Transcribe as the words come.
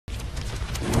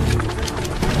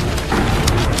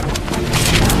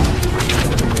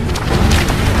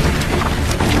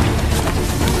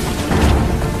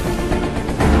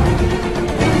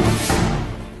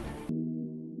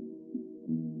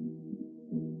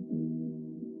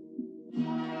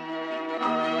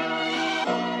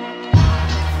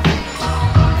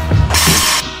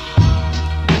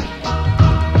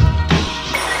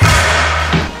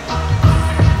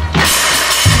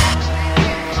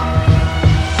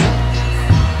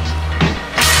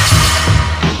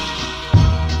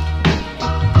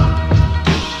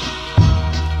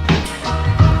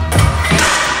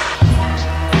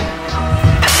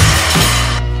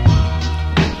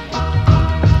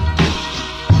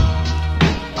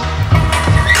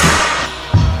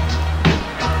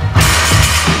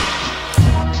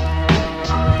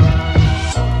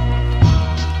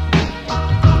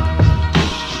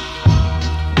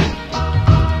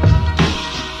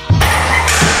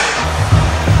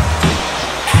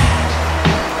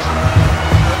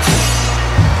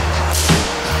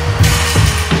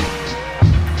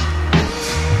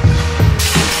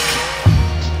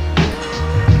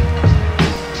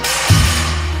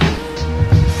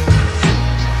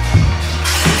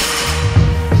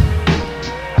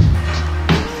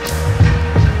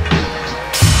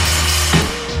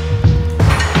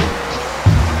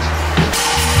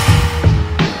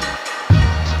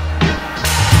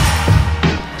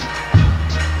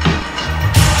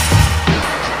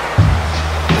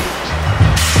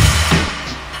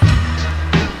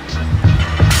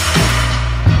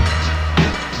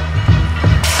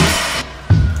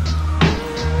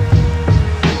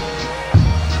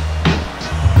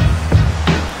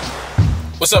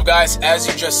What's up, guys? As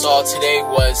you just saw, today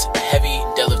was a heavy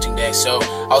deadlifting day. So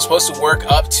I was supposed to work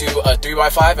up to a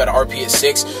 3x5 at RP at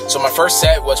 6. So my first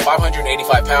set was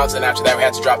 585 pounds, and after that we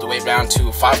had to drop the weight down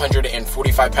to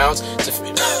 545 pounds.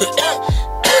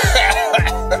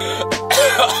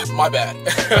 My bad.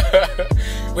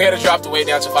 We had to drop the weight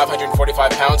down to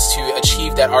 545 pounds to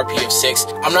achieve that RP of 6.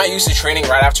 I'm not used to training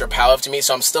right after a powerlift meet,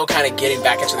 so I'm still kind of getting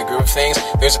back into the groove of things.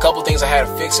 There's a couple things I had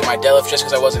to fix in my deadlift just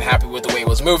because I wasn't happy with the way it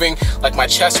was moving. Like my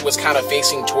chest was kind of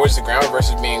facing towards the ground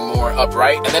versus being more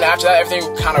upright. And then after that,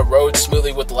 everything kind of rode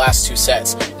smoothly with the last 2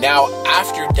 sets. Now,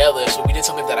 after deadlifts, we did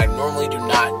something that I normally do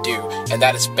not do, and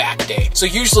that is back day. So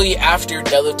usually after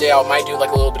deadlift day, I might do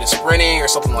like a little bit of sprinting or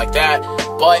something like that.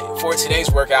 But for today's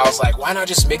workout, I was like, why not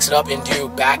just mix it up and do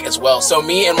back as well? So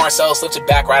me and Marcellus lifted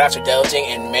back right after deadlifting,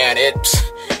 and man,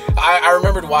 I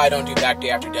remembered why I don't do back day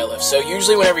after deadlift. So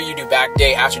usually whenever you do back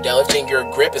day after deadlifting, your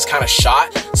grip is kind of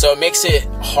shot, so it makes it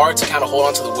hard to kind of hold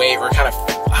on to the weight, or kind of,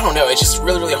 I don't know, it's just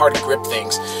really hard to grip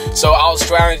things. So I was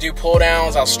trying to do pull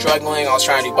downs, I was struggling, I was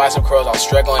trying to do bicep curls, I was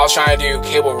struggling, I was trying to do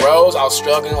cable rows, I was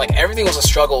struggling, like everything was a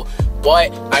struggle.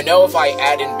 But I know if I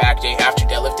add in back day after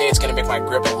deadlift day, it's gonna make my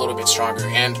grip a little bit stronger.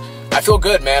 And I feel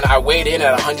good, man. I weighed in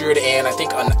at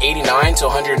 89 to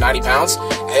 190 pounds,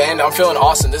 and I'm feeling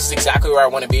awesome. This is exactly where I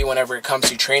want to be whenever it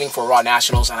comes to training for Raw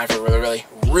Nationals, and I feel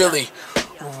really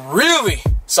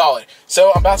solid.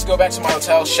 So I'm about to go back to my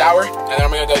hotel, shower, and then I'm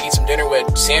gonna go eat some dinner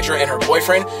with Sandra and her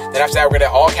boyfriend. Then after that, we're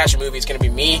gonna all catch a movie. It's gonna be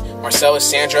me, Marcellus,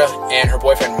 Sandra, and her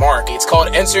boyfriend Mark. It's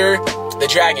called Enter the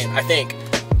Dragon, I think.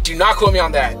 Do not quote me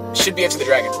on that. Should be Enter the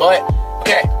Dragon, but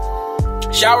okay.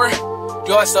 Shower,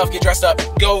 do all that stuff, get dressed up,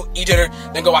 go eat dinner,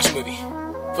 then go watch a movie.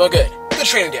 Feel good. Good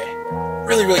training day.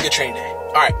 Really good training day.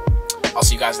 Alright, I'll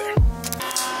see you guys there.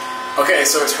 Okay,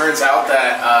 so it turns out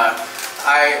that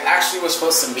I actually was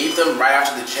supposed to meet them right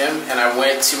after the gym, and I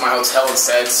went to my hotel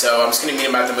instead, so I'm just going to meet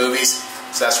them at the movies.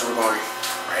 So that's where we're going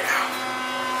right now.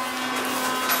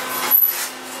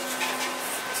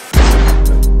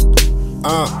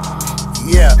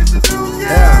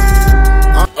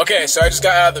 Okay, so I just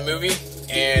got out of the movie,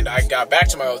 and I got back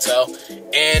to my hotel,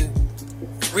 and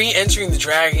re-entering the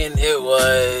Dragon, it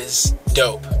was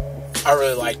dope. I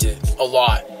really liked it a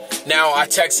lot. Now, I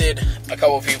texted a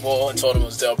couple people and told them it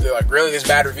was dope. They're like, really, there's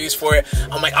bad reviews for it?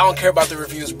 I'm like, I don't care about the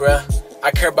reviews, bruh.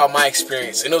 I care about my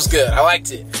experience, and it was good. I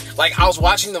liked it. Like, I was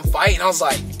watching them fight, and I was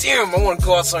like, damn, I want to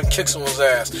go outside and kick someone's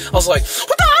ass. I was like,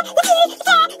 what the?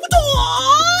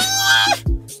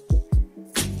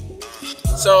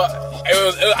 So,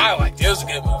 I liked it. It was a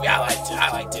good movie. I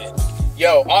liked it.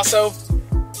 Yo, also,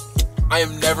 I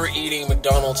am never eating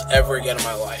McDonald's ever again in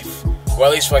my life. Or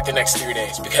at least for like the next 3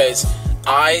 days. Because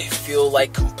I feel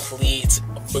like complete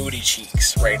booty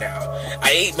cheeks right now. I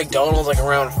ate McDonald's like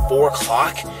around 4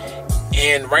 o'clock.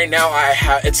 And right now I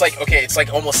have, it's like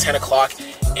almost 10 o'clock.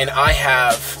 And I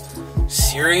have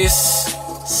serious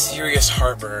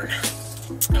heartburn.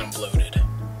 And I'm bloated.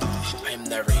 I am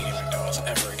never eating McDonald's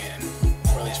ever again.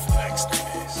 Or at least for the next 3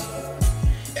 days.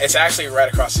 It's actually right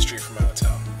across the street from my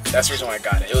hotel. That's the reason why I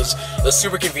got it. It was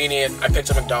super convenient. I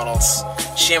picked up McDonald's.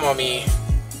 Shame on me.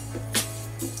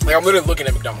 Like, I'm literally looking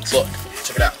at McDonald's. Look,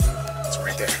 check it out. It's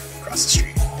right there, across the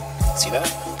street. See that?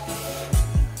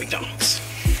 McDonald's.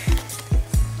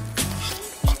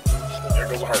 There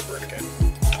goes the heartburn again.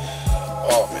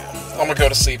 Oh man, I'm gonna go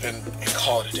to sleep and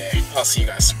call it a day. I'll see you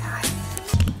guys tomorrow.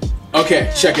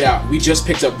 Okay, check it out. We just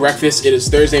picked up breakfast. It is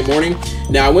Thursday morning.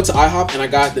 Now, I went to IHOP and I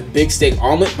got the big steak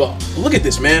omelet, but look at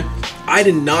this, man. I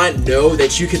did not know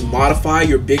that you could modify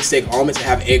your big steak omelet to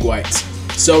have egg whites.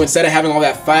 So instead of having all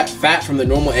that fat from the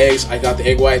normal eggs, I got the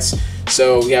egg whites.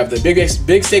 So we have the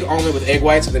big steak omelet with egg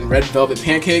whites and then red velvet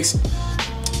pancakes.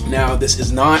 Now, this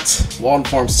is not Walden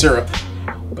Farm syrup,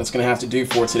 but it's gonna have to do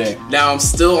for today. Now, I'm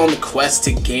still on the quest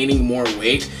to gaining more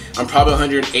weight. I'm probably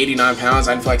 189 pounds.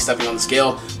 I didn't feel like stepping on the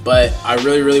scale, but I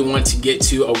really want to get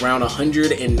to around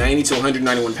 190 to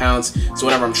 191 pounds. So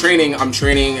whenever I'm training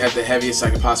at the heaviest I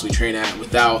could possibly train at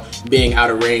without being out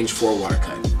of range for a water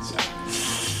cut. So,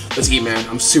 let's eat, man.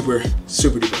 I'm super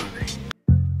duper hungry.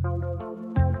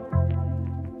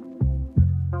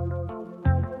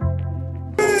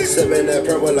 Sipping that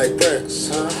purple like Prince.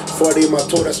 40 my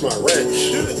toe, that's my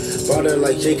wrench. Ballin'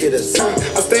 like Jake at a sign.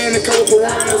 I stay in the cover for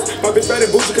wines. My bitch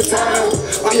better boots a katana.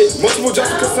 I hit multiple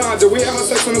jobs with Cassandra. We having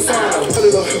sex on the sauna.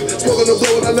 Smoking the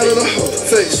blow and I let it up.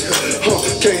 Face.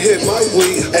 Can't hit my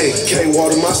weed. Hey, can't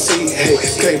water my seed. Hey,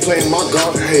 can't play in my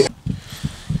garden. Hey.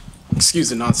 Excuse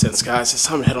the nonsense, guys. It's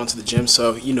time to head on to the gym.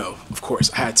 So, you know, of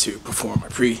course, I had to perform my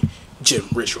pre-gym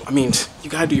ritual. I mean, you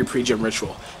gotta do your pre-gym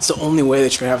ritual. It's the only way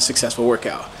that you're gonna have a successful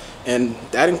workout. And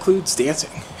that includes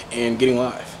dancing and getting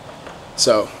live.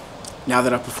 So, now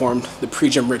that I've performed the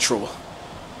pre-gym ritual,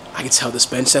 I can tell this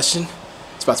bench session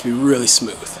is about to be really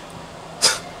smooth.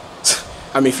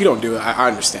 I mean, if you don't do it, I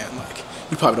understand. Like,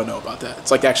 you probably don't know about that.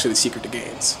 It's like actually the secret to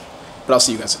gains. But I'll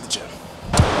see you guys at the gym.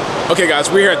 Okay guys,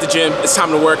 we're here at the gym. It's time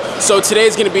to work. So today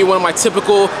is gonna be one of my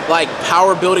typical like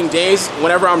power building days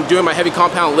whenever I'm doing my heavy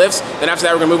compound lifts. Then after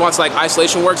that, we're gonna move on to like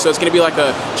isolation work. So it's gonna be like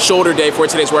a shoulder day for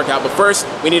today's workout. But first,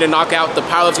 we need to knock out the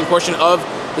powerlifting portion of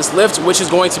this lift, which is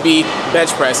going to be bench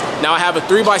press. Now I have a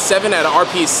 3x7 at an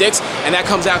RP 6, and that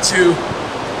comes out to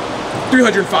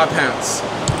 305 pounds.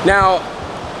 Now,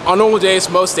 on normal days,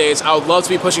 most days, I would love to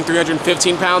be pushing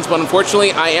 315 pounds, but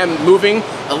unfortunately, I am moving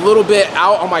a little bit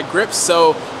out on my grips,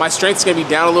 so my strength is gonna be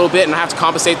down a little bit, and I have to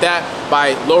compensate that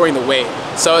by lowering the weight.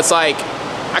 So it's like,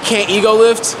 I can't ego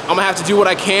lift. I'm gonna have to do what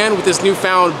I can with this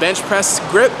newfound bench press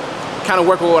grip, kind of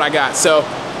work with what I got. So,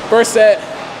 first set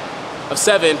of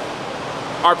 7,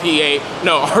 RP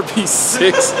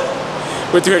 6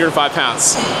 with 305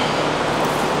 pounds.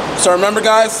 So remember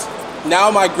guys, now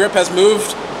my grip has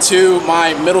moved to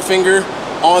my middle finger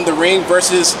on the ring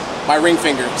versus my ring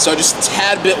finger. So just a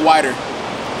tad bit wider.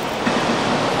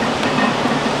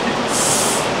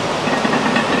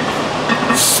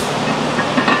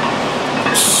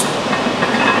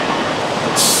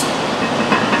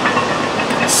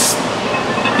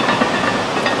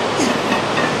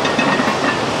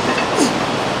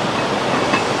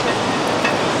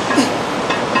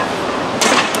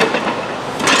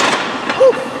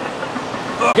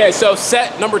 Okay, so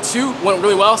set number 2 went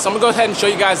really well, so I'm gonna go ahead and show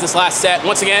you guys this last set.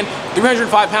 Once again,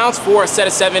 305 pounds for a set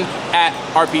of 7 at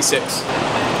RP 6.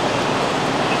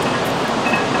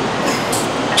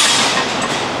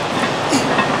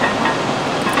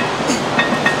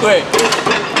 Wait.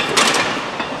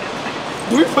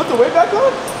 Did we put the weight back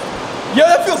on? Yo,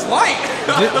 that feels light.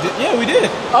 Yeah, we did.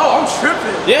 Oh, I'm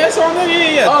tripping. Yeah, it's on there.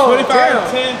 Yeah. Oh, 25,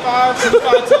 damn. 10, 5,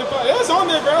 25, 10, 5. Yeah, it's on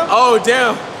there, bro. Oh,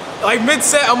 damn. Like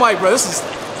mid-set, I'm like, bro, this is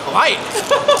light.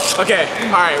 Okay,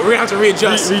 all right, we're gonna have to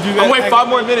readjust. Redo that. I'm gonna wait 5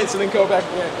 more minutes and then go back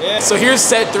again. Yeah. So here's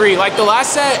set 3. Like the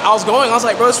last set, I was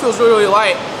like, bro, this feels really, really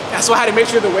light. That's why I had to make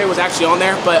sure the weight was actually on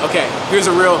there. But okay, here's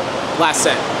a real last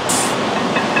set.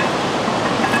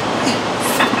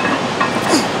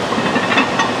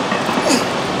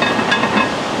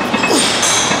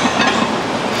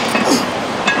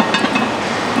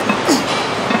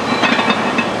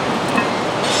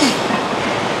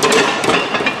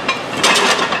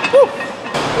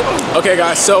 Okay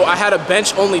guys, so I had a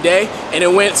bench only day and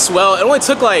it went swell. It only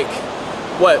took like,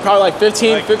 what, probably like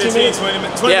 15 minutes? 20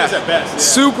 minutes at best.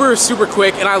 Yeah. Super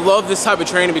quick, and I love this type of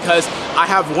training because I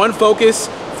have one focus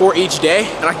for each day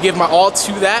and I can give my all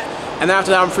to that, and then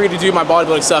after that I'm free to do my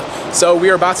bodybuilding stuff. So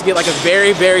we are about to get like a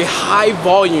very, very high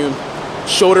volume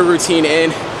shoulder routine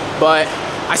in, but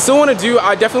I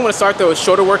definitely want to start the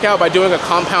shoulder workout by doing a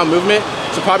compound movement.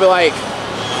 So probably like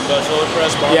shoulder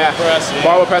press, barbell press. Yeah.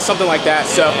 Barbell press, something like that.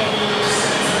 So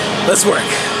let's work.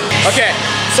 Okay,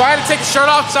 so I had to take the shirt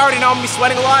off because I already know I'm gonna be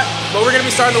sweating a lot, but we're gonna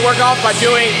be starting the work off by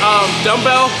doing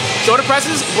dumbbell shoulder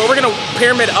presses, but we're gonna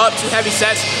pyramid up to heavy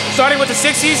sets, starting with the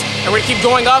 60s, and we're gonna keep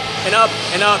going up and up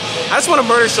and up. I just wanna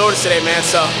murder shoulders today, man,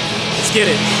 so let's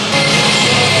get it.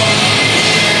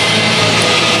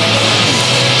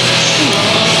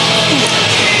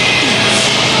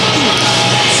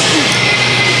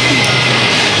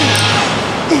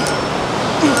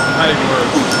 How did it work?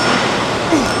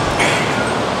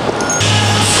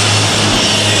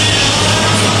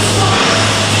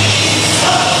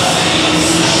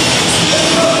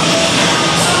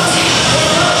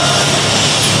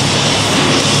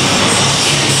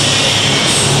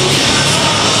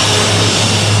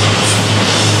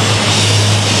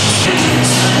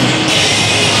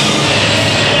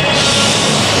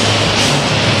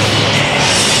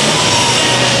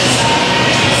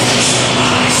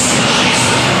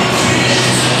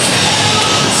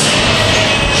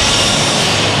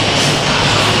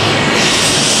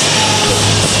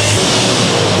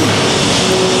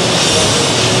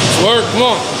 Work, come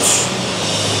on.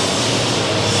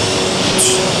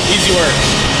 Easy work.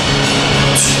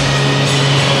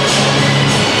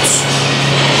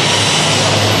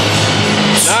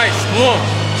 Nice, come on.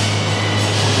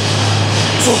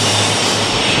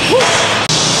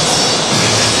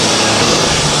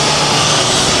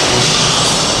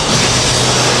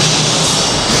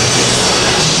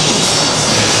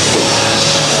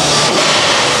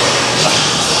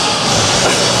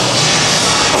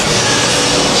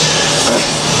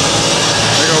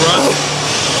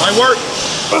 Might work.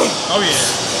 Oh yeah.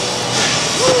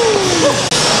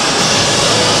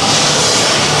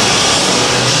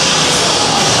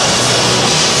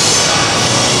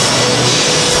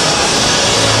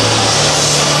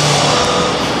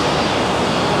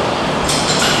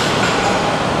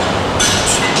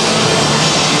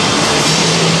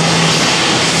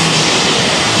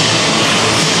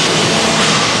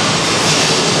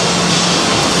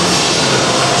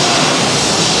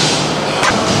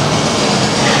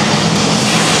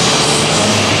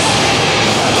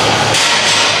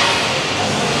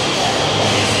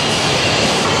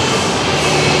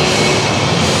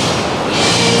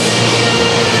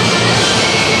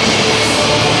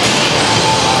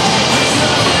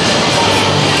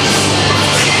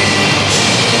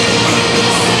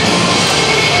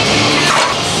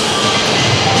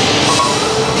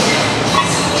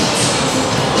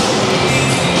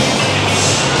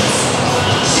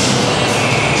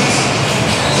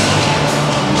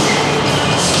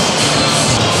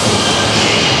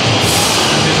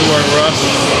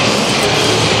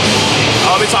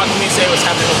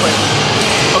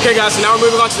 Okay guys, so now we're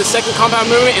moving on to the second compound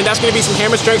movement, and that's gonna be some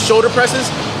hammer strength shoulder presses.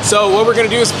 So what we're gonna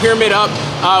do is pyramid up.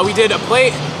 We did a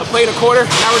plate and a quarter.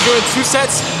 Now we're doing two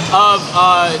sets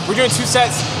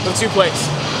with 2 plates.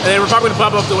 And then we're probably gonna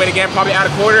bump up the weight again, probably add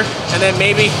a quarter, and then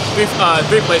maybe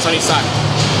three plates on each side.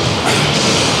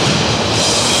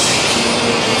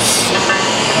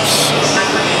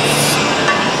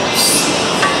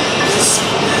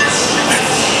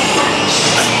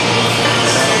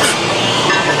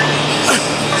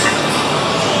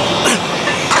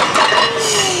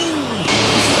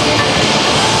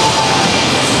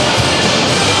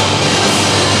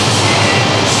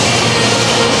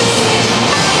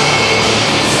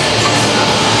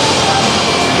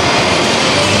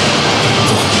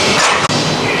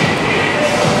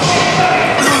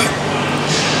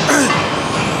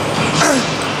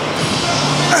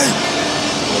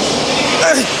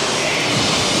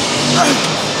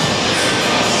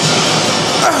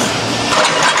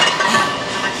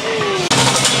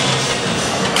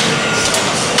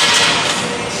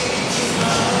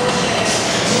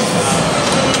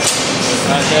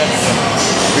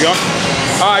 We go?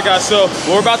 Alright guys, so what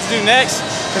we're about to do next,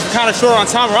 because we're kind of short on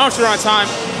time, or I'm short on time,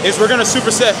 is we're gonna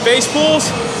superset face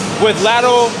pulls with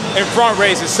lateral and front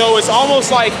raises. So it's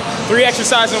almost like 3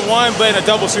 exercises in one, but in a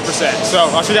double superset. So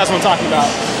I'll show you guys what I'm talking about.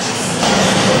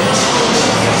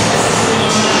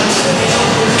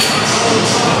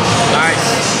 Nice.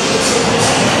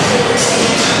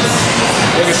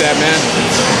 Look at that, man.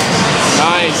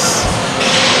 Nice.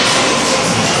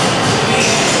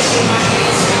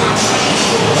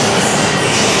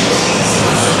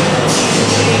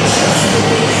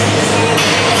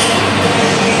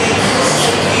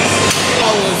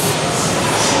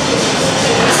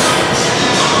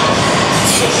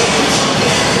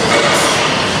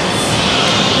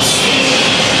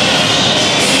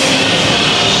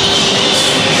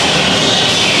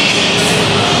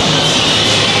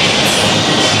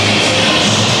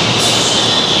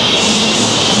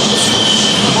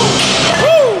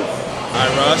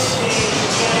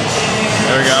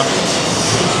 There we go.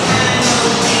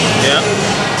 Yep.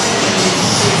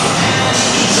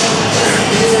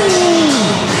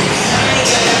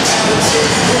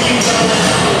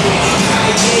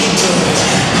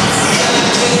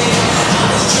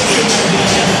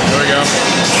 There we go.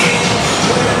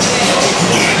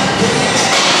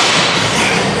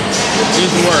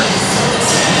 Easy work.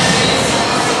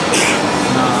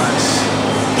 Nice.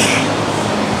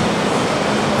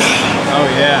 Oh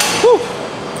yeah. Woo.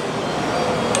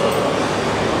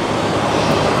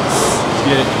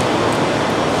 Get it.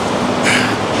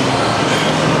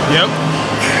 Yep.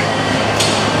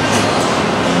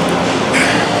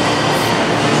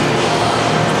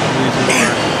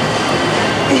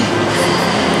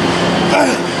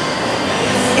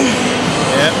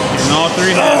 Yep. And all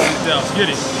 3 hands themselves. Get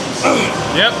it.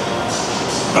 Yep.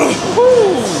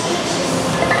 Woo.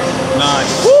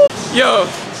 Nice. Woo. Yo.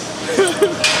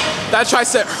 That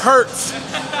tricep hurts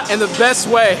in the best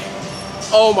way.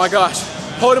 Oh my gosh.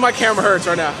 Holding my camera hurts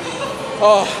right now.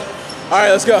 Oh, all right,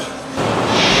 let's go. Let's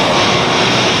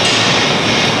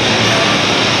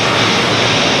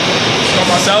go,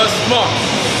 Marcellus, come on.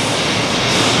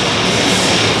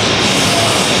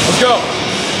 Let's go.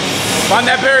 Find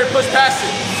that barrier, push past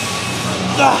it.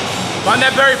 Find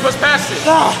that barrier, push past it.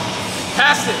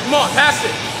 Past it, come on, past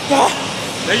it.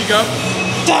 There you go.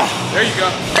 There you go.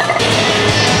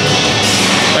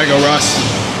 There you go, Russ.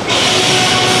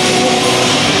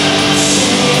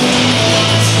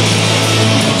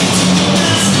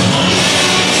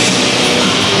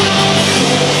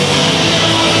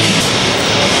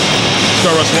 Let's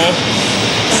go, Russwole.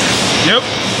 Yep.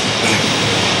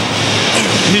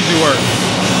 Easy work.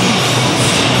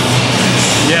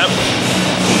 Yep.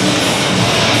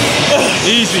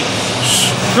 Easy.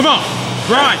 Come on.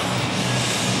 Grind.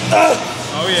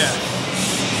 Oh, yeah.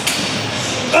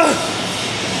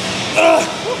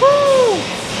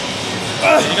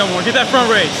 You got one. Get that front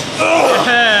raise.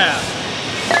 Yeah.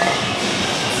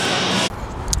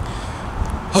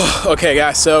 Okay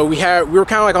guys, so we were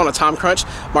kind of like on a time crunch.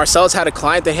 Marcellus had a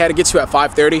client that he had to get to at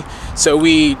 5:30, so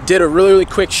we did a really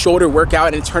quick shoulder workout,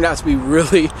 and it turned out to be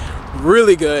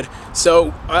really good.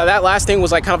 So that last thing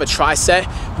was like kind of a tri-set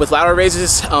with lateral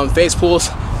raises, face pulls,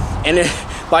 and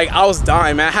like I was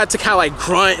dying, man. I had to kind of like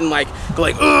grunt and like go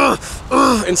like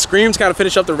and scream to kind of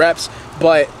finish up the reps,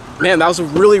 but man, that was a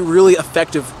really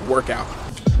effective workout.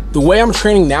 The way I'm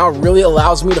training now really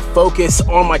allows me to focus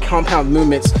on my compound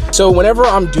movements. So whenever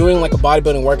I'm doing like a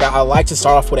bodybuilding workout, I like to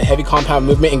start off with a heavy compound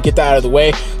movement and get that out of the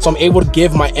way, so I'm able to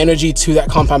give my energy to that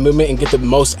compound movement and get the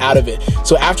most out of it.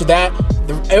 So after that,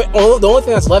 the only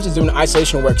thing that's left is doing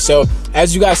isolation work. So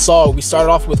as you guys saw, we started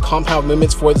off with compound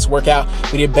movements for this workout.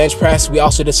 We did bench press. We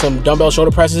also did some dumbbell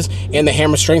shoulder presses and the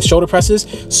hammer strength shoulder presses.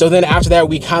 So then after that,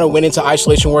 we kind of went into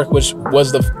isolation work, which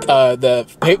was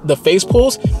the face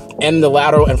pulls and the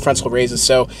lateral and frontal raises.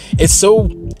 So it's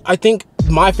I think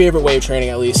my favorite way of training,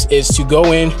 at least, is to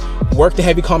go in, work the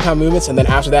heavy compound movements, and then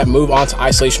after that move on to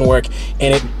isolation work.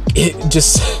 And it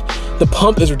just, the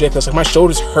pump is ridiculous. Like, my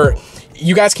shoulders hurt.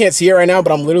 You guys can't see it right now,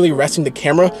 but I'm literally resting the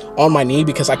camera on my knee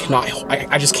because I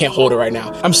just can't hold it right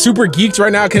now. I'm super geeked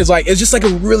right now because like it's just like a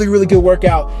really, really good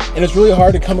workout, and it's really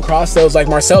hard to come across those. Like,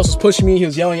 Marcellus was pushing me, he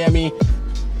was yelling at me.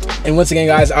 And once again,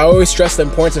 guys, I always stress the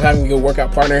importance of having a good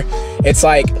workout partner. It's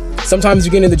like, sometimes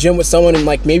you get in the gym with someone and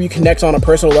like maybe you connect on a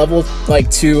personal level,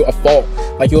 like to a fault.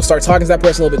 Like, you'll start talking to that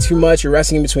person a little bit too much. You're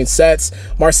resting in between sets.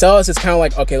 Marcellus is kind of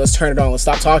like, okay, let's turn it on. Let's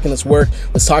stop talking. Let's work.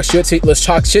 Let's talk shit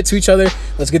to each other.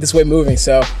 Let's get this weight moving.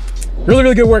 So really,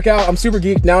 really good workout. I'm super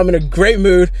geeked. Now I'm in a great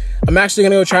mood. I'm actually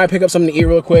gonna go try and pick up something to eat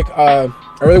real quick. I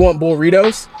really want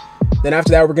burritos. Then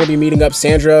after that, we're gonna be meeting up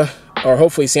Sandra, or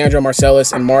hopefully Sandra,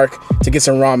 Marcellus, and Mark to get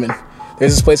some ramen.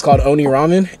 There's this place called Orhii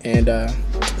Ramen, and I'm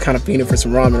kind of fiending for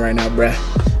some ramen right now, bruh.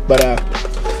 But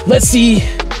let's see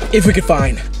if we can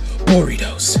find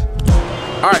burritos.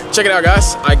 All right, check it out,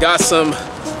 guys. I got some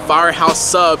Firehouse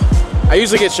sub. I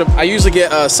usually get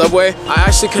Subway. I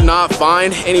actually could not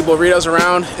find any burritos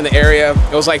around in the area.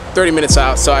 It was like 30 minutes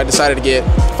out, so I decided to get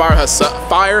Firehouse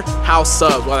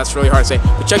sub. Well, that's really hard to say.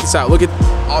 But check this out. Look at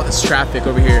all this traffic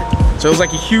over here. So it was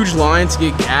like a huge line to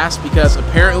get gas because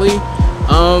apparently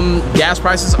gas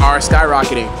prices are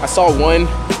skyrocketing. I saw one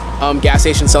gas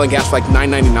station selling gas for like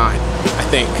 $9.99, I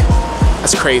think.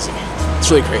 That's crazy. It's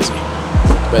really crazy.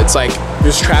 But it's like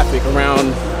there's traffic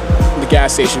around the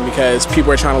gas station because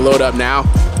people are trying to load up now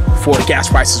before gas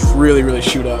prices really, really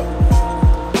shoot up.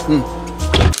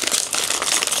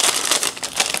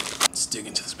 Let's dig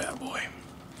into this bad boy.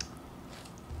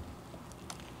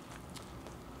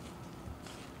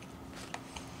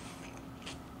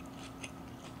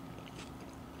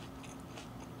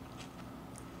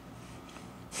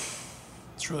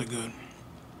 It's really good.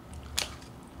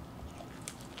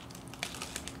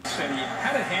 Said he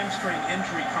had a hamstring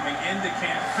injury coming into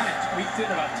camp, kind of tweaked it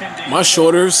about 10 days. My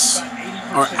shoulders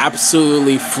are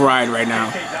absolutely fried right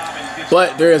now.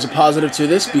 But there is a positive to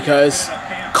this because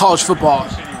college football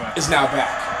is now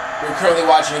back. We're currently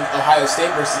watching Ohio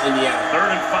State versus Indiana.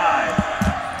 3rd and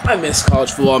 5. I miss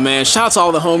college football, man. Shout out to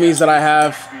all the homies that I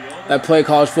have that play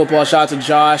college football. Shout out to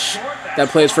Josh that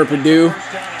plays for Purdue.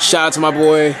 Shout out to my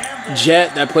boy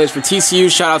Jet that plays for TCU.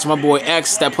 Shout out to my boy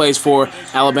X that plays for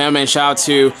Alabama, and shout out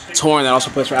to Torn that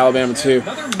also plays for Alabama too.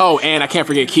 Oh, and I can't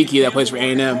forget Kiki that plays for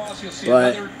A&M.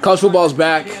 But college football is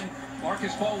back.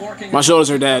 My shoulders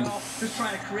are dead,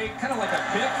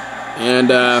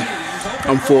 and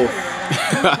I'm full.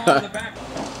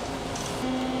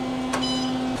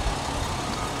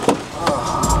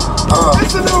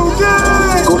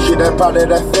 Go shit that powder,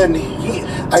 that Fendi.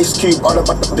 Ice Cube all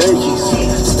about the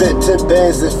Benjis. Spent 10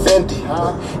 bands in Fendi.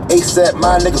 ASAP,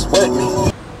 my niggas wet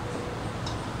me.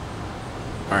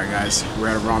 Alright guys, we're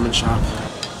at a ramen shop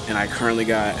and I currently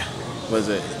got, what is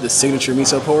it, the signature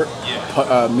miso pork?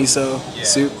 Yeah. Miso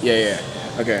soup? Yeah.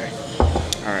 Okay.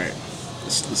 Alright,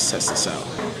 let's test this out.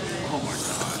 Oh my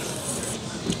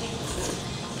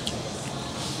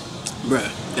god.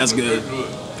 Bruh, that's good.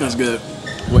 That's good.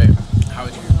 Wait, how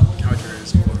would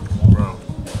yours? Bro,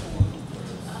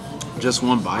 just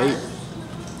one bite,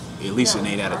 at least an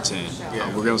 8 out of 10.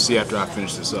 Yeah. We're gonna see after I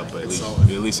finish this up, but at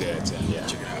least 8 out of 10. Yeah.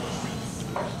 Check it out.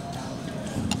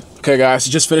 Okay guys,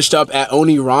 just finished up at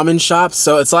Orhii Ramen Shop.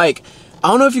 So it's like, I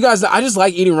don't know if you guys, I just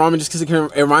like eating ramen just because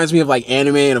it reminds me of like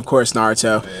anime and of course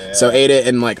Naruto. Yeah. So ate it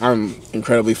and like I'm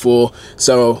incredibly full.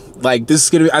 So like this is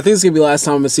gonna be, I think it's gonna be the last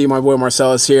time I'm gonna see my boy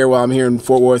Marcellus here while I'm here in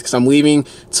Fort Worth because I'm leaving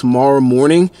tomorrow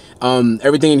morning.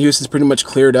 Everything in Houston's pretty much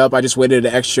cleared up. I just waited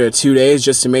an extra 2 days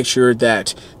just to make sure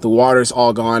that the water's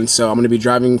all gone. So I'm gonna be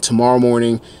driving tomorrow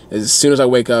morning as soon as I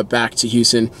wake up back to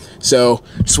Houston. So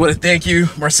just want to thank you,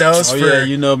 Marcellus, for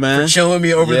you know, man, for chilling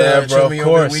me over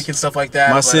the week and stuff like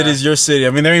that. My city's your city. I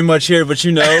mean, there ain't much here, but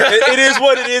you know, it is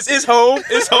what it is. It's home.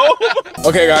 It's home.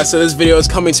 Okay, guys, so this video is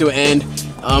coming to an end.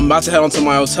 I'm about to head on to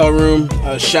my hotel room,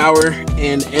 shower,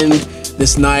 and end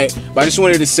this night. But I just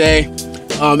wanted to say,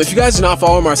 if you guys do not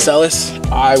follow Marcellus,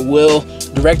 I will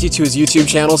direct you to his YouTube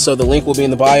channel, so the link will be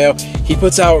in the bio. He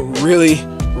puts out really,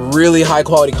 really high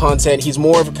quality content. He's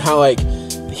more of a kind of like,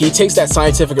 he takes that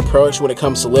scientific approach when it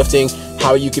comes to lifting,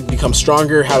 how you can become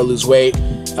stronger, how to lose weight,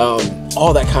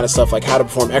 all that kind of stuff, like how to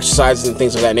perform exercises and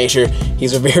things of that nature.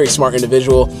 He's a very smart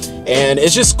individual, and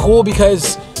it's just cool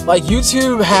because like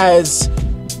YouTube has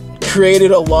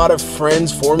created a lot of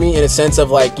friends for me in a sense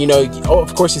of like, you know,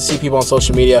 of course you see people on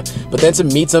social media, but then to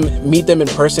meet them in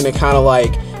person and kind of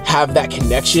like have that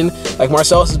connection. Like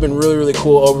Marcellus has been really, really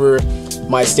cool over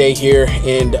my stay here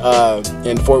in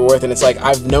Fort Worth, and it's like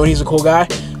I've known he's a cool guy,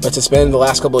 but to spend the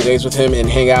last couple of days with him and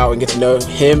hang out and get to know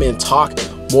him and talk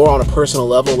more on a personal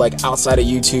level, like outside of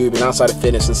YouTube and outside of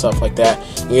fitness and stuff like that,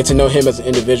 and get to know him as an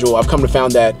individual, I've come to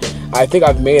found that I think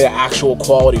I've made an actual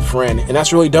quality friend, and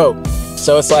that's really dope.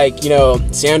 So it's like, you know,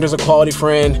 Sandra's a quality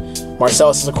friend,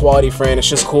 Marcellus is a quality friend. It's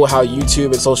just cool how YouTube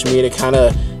and social media kind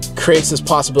of creates this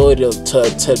possibility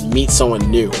to meet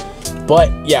someone new. But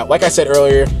yeah, like I said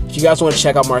earlier, if you guys want to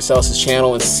check out Marcellus's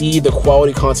channel and see the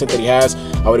quality content that he has,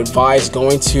 I would advise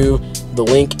going to the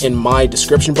link in my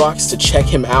description box to check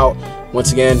him out.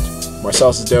 Once again,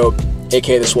 Marcellus is dope,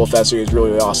 aka the Swolefessor is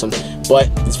really, really awesome. But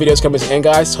this video is coming to an end,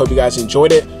 guys. Hope you guys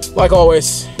enjoyed it. Like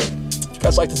always, if you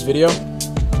guys like this video,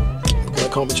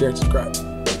 like, comment, share, and subscribe.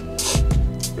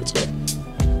 It's good.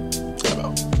 I'm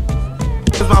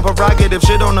out. My prerogative,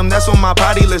 shit on them, that's on my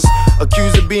party list.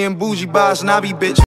 Accused of being bougie by a snobby bitch.